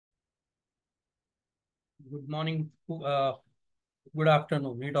Good morning. Good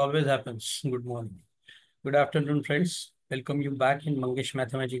afternoon. It always happens. Good morning. Good afternoon, friends. Welcome you back in Mangesh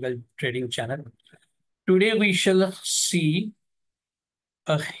Mathematical Trading Channel. Today we shall see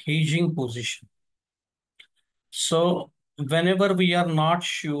a hedging position. So whenever we are not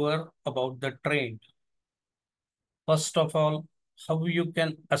sure about the trend, first of all, how you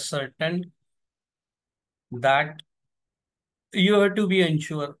can ascertain that you have to be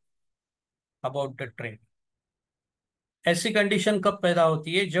unsure about the trend. ऐसी condition कब पैदा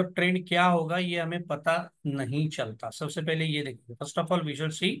होती है जब trend क्या होगा ये हमें पता नहीं चलता। सबसे पहले ये देखिए, first of all we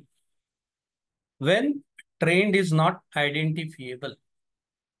should see when trend is not identifiable,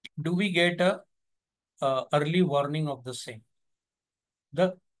 do we get a early warning of the same?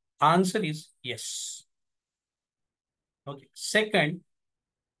 The answer is yes. Okay. Second,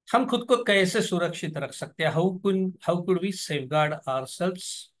 हम खुद को कैसे सुरक्षित रख सकते हैं? How could we safeguard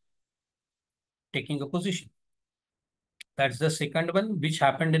ourselves taking a position? That's the second one, which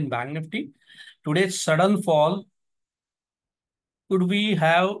happened in Bank Nifty. Today's sudden fall, could we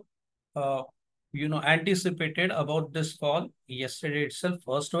have uh, anticipated about this fall yesterday itself?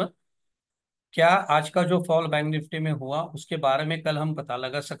 First one, क्या आज का जो fall bank Nifty में हुआ उसके बारे में कल हम पता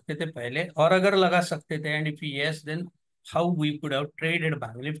लगा सकते थे पहले? और अगर लगा सकते थे, and if yes, then how we could have traded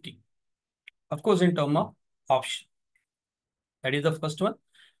bank Nifty? Of course in term of option. That is the first one.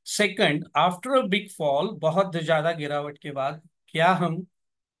 Second, after a big fall, बहुत ज्यादा गिरावट के बाद क्या हम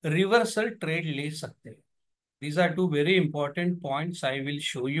रिवर्सल ट्रेड ले सकते हैं? These are two very important points I will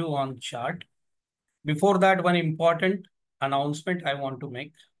show you on chart. Before that, one important announcement I want to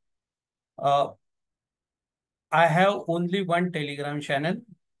make. I have only one Telegram channel,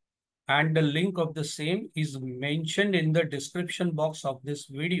 and the link of the same is mentioned in the description box of this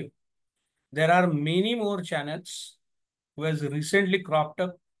video. There are many more channels who has recently cropped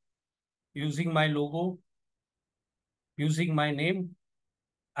up using my logo, using my name.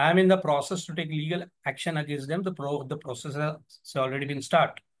 I am in the process to take legal action against them. The process has already been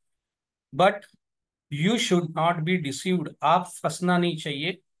started. But you should not be deceived. आप फंसना नहीं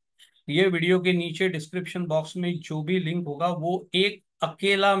चाहिए। ये video के नीचे description box में जो भी लिंक होगा वो एक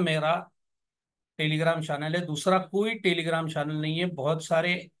अकेला मेरा टेलीग्राम चैनल है, दूसरा कोई टेलीग्राम चैनल नहीं है। बहुत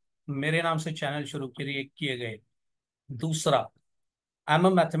सारे मेरे नाम से चैनल शुरू किए गए। दूसरा, आई एम अ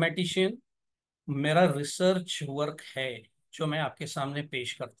मैथमेटिशियन। मेरा रिसर्च वर्क है जो मैं आपके सामने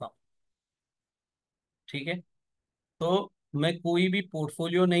पेश करता हूँ। ठीक है, तो मैं कोई भी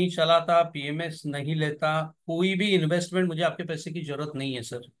पोर्टफोलियो नहीं चलाता, पीएमएस नहीं लेता, कोई भी इन्वेस्टमेंट, मुझे आपके पैसे की जरूरत नहीं है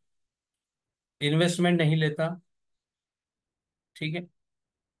सर। इन्वेस्टमेंट नहीं लेता, ठीक है,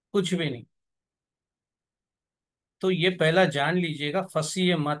 कुछ भी नहीं। तो ये पहला जान लीजिएगा,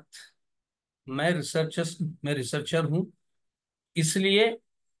 फंसिए मत। मैं रिसर्चर हूं, इसलिए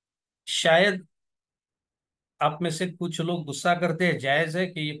शायद आप में से कुछ लोग गुस्सा करते हैं, जायज है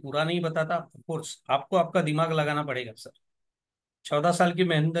कि ये पूरा नहीं बताता। ऑफकोर्स आपको आपका दिमाग लगाना पड़ेगा सर। 14 साल की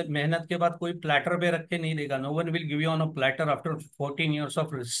मेहनत मेहनत के बाद कोई प्लेटर पे रख के नहीं देगा। No one will give you on a platter after 14 years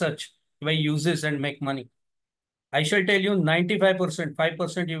of research by uses and make money. I shell tell you 95%,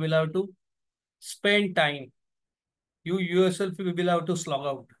 5% you will have to spend time. You yourself will have to slog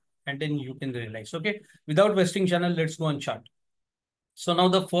out, and then you can realize. Okay, without wasting channel, let's go on chart. So now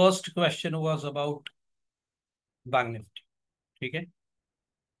the first question was about Bank Nifty. ठीक है,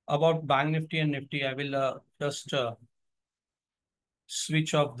 about Bank Nifty and Nifty, I will just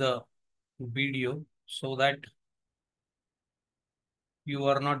switch off the video so that you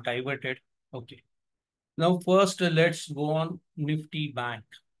are not diverted. Okay. Now first let's go on Nifty Bank.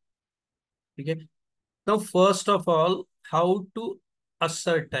 Okay. Now first of all, how to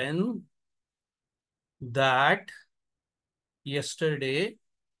ascertain that yesterday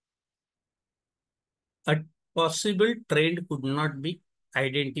a possible trend could not be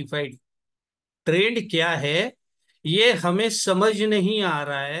identified. Trend क्या है ये हमें समझ नहीं आ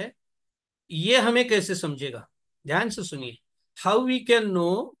रहा है, ये हमें कैसे समझेगा? ध्यान से सुनिए। How we can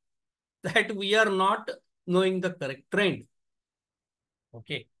know that we are not knowing the correct trend?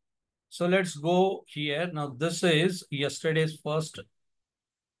 Okay, so let's go here. Now this is yesterday's first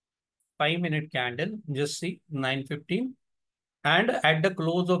 5-minute candle. Just see 9:15, and at the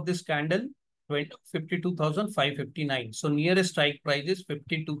close of this candle 52,559. So nearest strike price is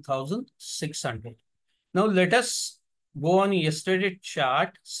 52,600. Now let us go on yesterday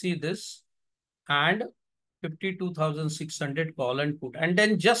chart, see this, and 52,600 call and put, and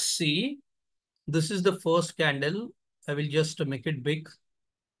then just see, this is the first candle. I will just make it big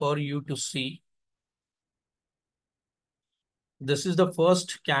for you to see. This is the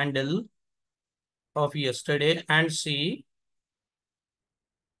first candle of yesterday, and see,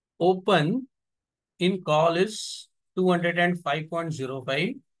 open in call is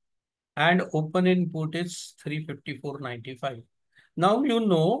 205.05 and open input is 354.95. Now you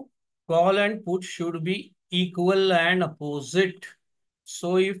know call and put should be equal and opposite.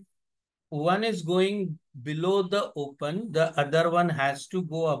 So if one is going below the open, the other one has to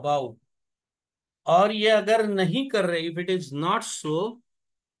go above. और ये अगर नहीं कर रहे, if it is not so,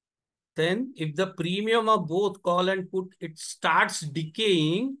 then if the premium of both call and put it starts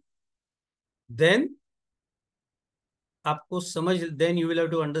decaying, then आपको समझ, then you will have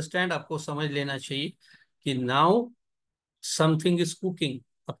to understand, आपको समझ लेना चाहिए कि now something is cooking.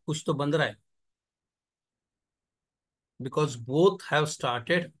 अब कुछ तो बन रहा है, because both have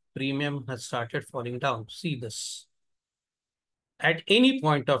started, premium has started falling down. See this. At any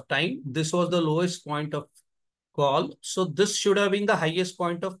point of time, this was the lowest point of call. So this should have been the highest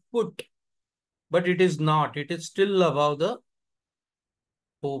point of put, but it is not. It is still above the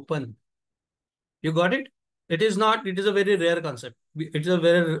open. You got it? It is not. It is a very rare concept. It is a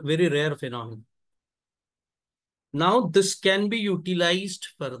very, very rare phenomenon. Now this can be utilized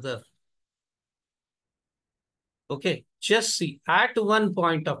further. Okay, just see at one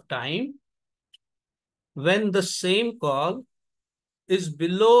point of time, when the same call is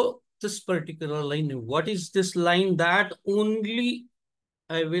below this particular line. What is this line? That only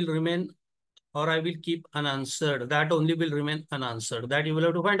I will remain, or I will keep unanswered. That only will remain unanswered. That you will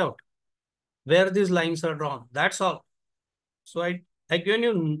have to find out where these lines are drawn. That's all. So I given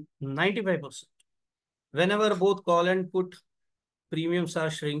you 95%. Whenever both call and put premiums are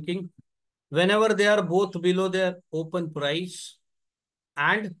shrinking, whenever they are both below their open price,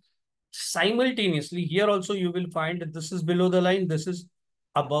 and simultaneously here also you will find that this is below the line, this is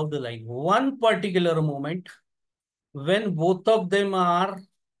above the line. One particular moment when both of them are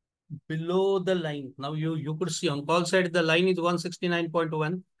below the line. Now you could see on call side the line is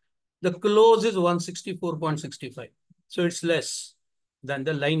 169.1, the close is 164.65, so it's less than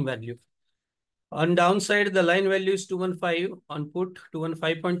the line value. On downside, the line value is 215, on put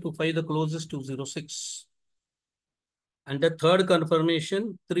 215.25, the close is 206. And the third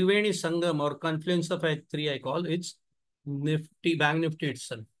confirmation, Triveni Sangam or confluence of three I call, it's Nifty, Bank Nifty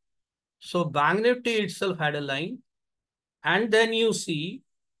itself. So Bank Nifty itself had a line, and then you see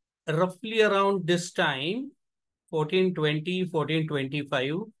roughly around this time, 1420,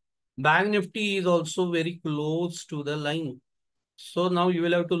 1425, Bank Nifty is also very close to the line. So now you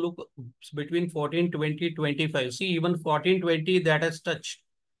will have to look between 1420, 25. See, even 1420 that has touched.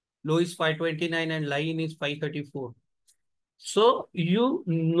 Low is 529 and line is 534. So you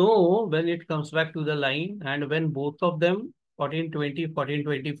know when it comes back to the line, and when both of them 1420,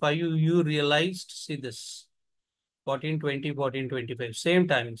 1425, you realized, see this 1420, 1425, same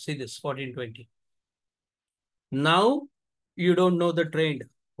time, see this 1420. Now you don't know the trend.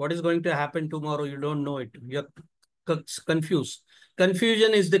 What is going to happen tomorrow? You don't know it. You're confused.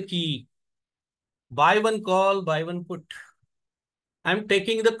 Confusion is the key. Buy one call, buy one put. I'm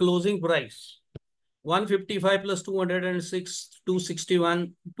taking the closing price. 155 plus 206,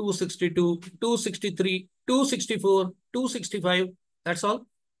 261, 262, 263, 264, 265. That's all.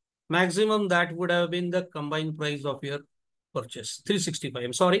 Maximum that would have been the combined price of your purchase. 365.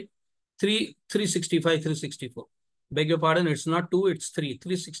 I'm sorry. 365, 364. Beg your pardon. It's not 2, it's 3.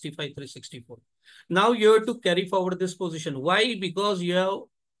 365, 364. Now you have to carry forward this position. Why? Because you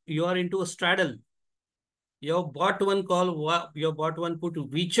are into a straddle. You have bought one call, you have bought one put.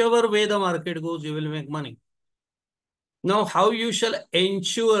 Whichever way the market goes, you will make money. Now, how you shall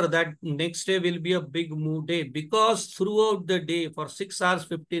ensure that next day will be a big move day? Because throughout the day, for 6 hours,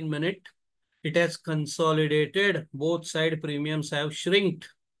 15 minutes, it has consolidated. Both side premiums have shrinked.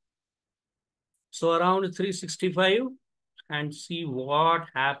 So around 365, and see what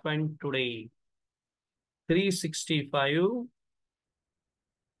happened today. 365,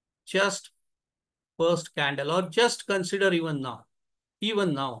 just first candle, or just consider even now.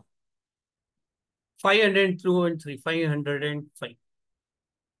 502 and 3, 505.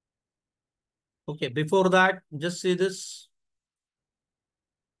 Okay, before that, just say this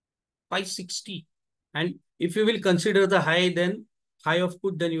 560. And if you will consider the high, then high of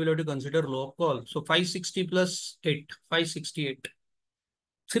put, then you will have to consider low of call. So 560 plus 8, 568.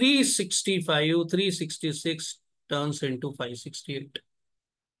 365, 366 turns into 568.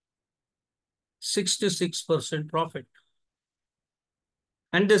 66% profit.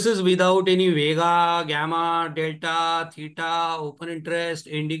 And this is without any Vega, Gamma, Delta, Theta, open interest,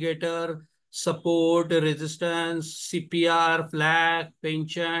 indicator, support, resistance, CPR, flag,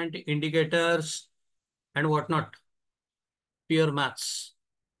 penchant, indicators, and whatnot. Pure maths.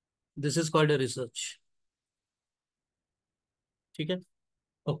 This is called a research. Okay?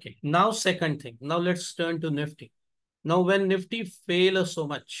 Okay. Now, second thing. Now let's turn to Nifty. Now, when Nifty fail so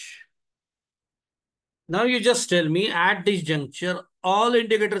much, now you just tell me at this juncture, all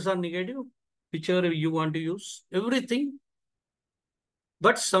indicators are negative, whichever you want to use, everything.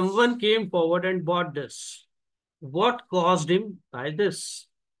 But someone came forward and bought this. What caused him by this?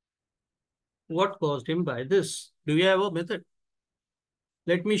 What caused him by this? Do you have a method?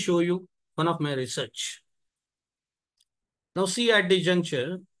 Let me show you one of my research. Now see at the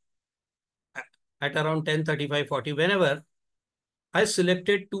juncture at around 10:35:40, whenever I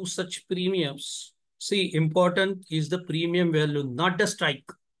selected two such premiums. See, important is the premium value, not the strike.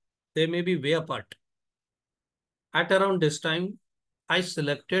 They may be way apart. At around this time, I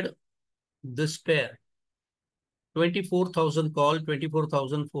selected this pair. 24,000 call,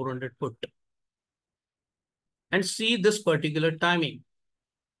 24,400 put. And see this particular timing.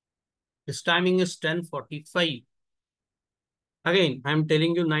 This timing is 10:45. Again, I'm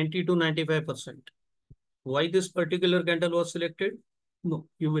telling you 90 to 95%. Why this particular candle was selected? No,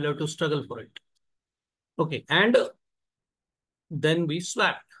 you will have to struggle for it. Okay, and then we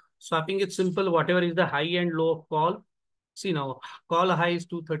swap. Swapping is simple. Whatever is the high and low of call. See now, call high is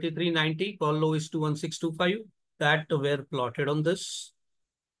 233.90, call low is 216.25. That were plotted on this.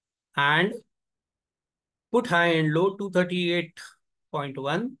 And put high and low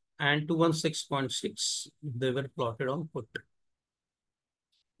 238.1 and 216.6. They were plotted on put.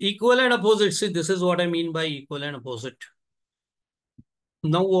 Equal and opposite. See, this is what I mean by equal and opposite.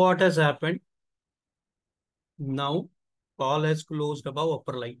 Now what has happened? Now call has closed above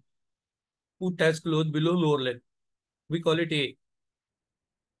upper line. Put has closed below lower line. We call it A.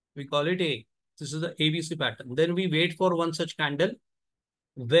 We call it A. This is the ABC pattern. Then we wait for one such candle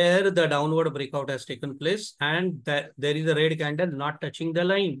where the downward breakout has taken place and that there is a red candle not touching the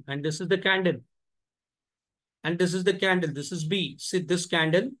line. And this is the candle. And this is the candle. This is B. See this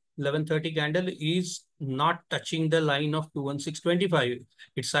candle, 11:30 candle is not touching the line of 216.25.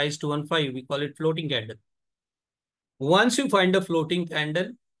 It's size 215. We call it floating candle. Once you find a floating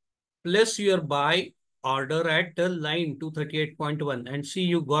candle, place your buy order at the line 238.1 and see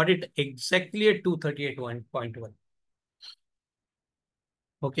you got it exactly at 238.1.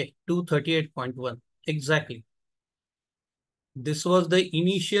 Okay, 238.1 exactly. This was the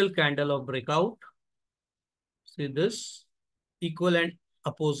initial candle of breakout. See this equal and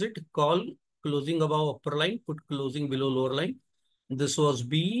opposite call closing above upper line, put closing below lower line. This was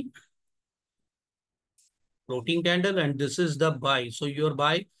B floating candle and this is the buy. So your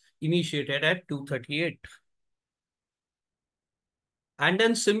buy initiated at 238. And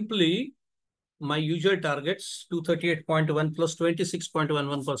then simply my usual targets 238.1 plus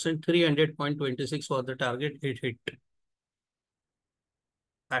 26.11%, 300.26 was the target. It hit.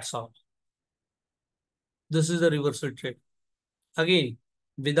 That's all. This is the reversal trade. Again,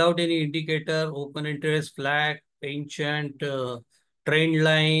 without any indicator, open interest, flag, ancient, trend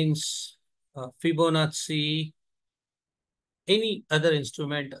lines, Fibonacci, any other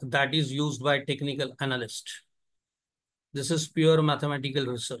instrument that is used by technical analyst. This is pure mathematical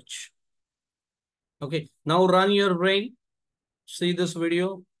research. Okay, now run your brain. See this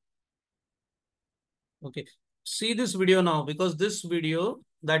video. Okay, see this video now because this video,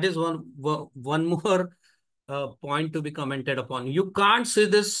 that is one more point to be commented upon. You can't see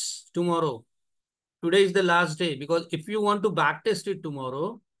this tomorrow. Today is the last day because if you want to backtest it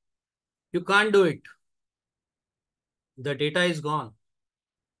tomorrow, you can't do it. The data is gone.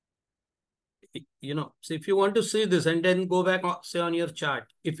 You know, so if you want to see this and then go back, say on your chart,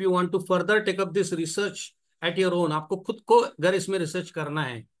 if you want to further take up this research at your own, आपको खुद को अगर इसमें research करना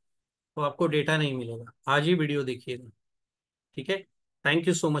है तो आपको data नहीं मिलेगा. आज ही वीडियो देखिएगा. ठीक है. Thank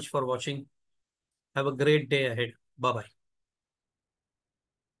you so much for watching. Have a great day ahead. Bye bye.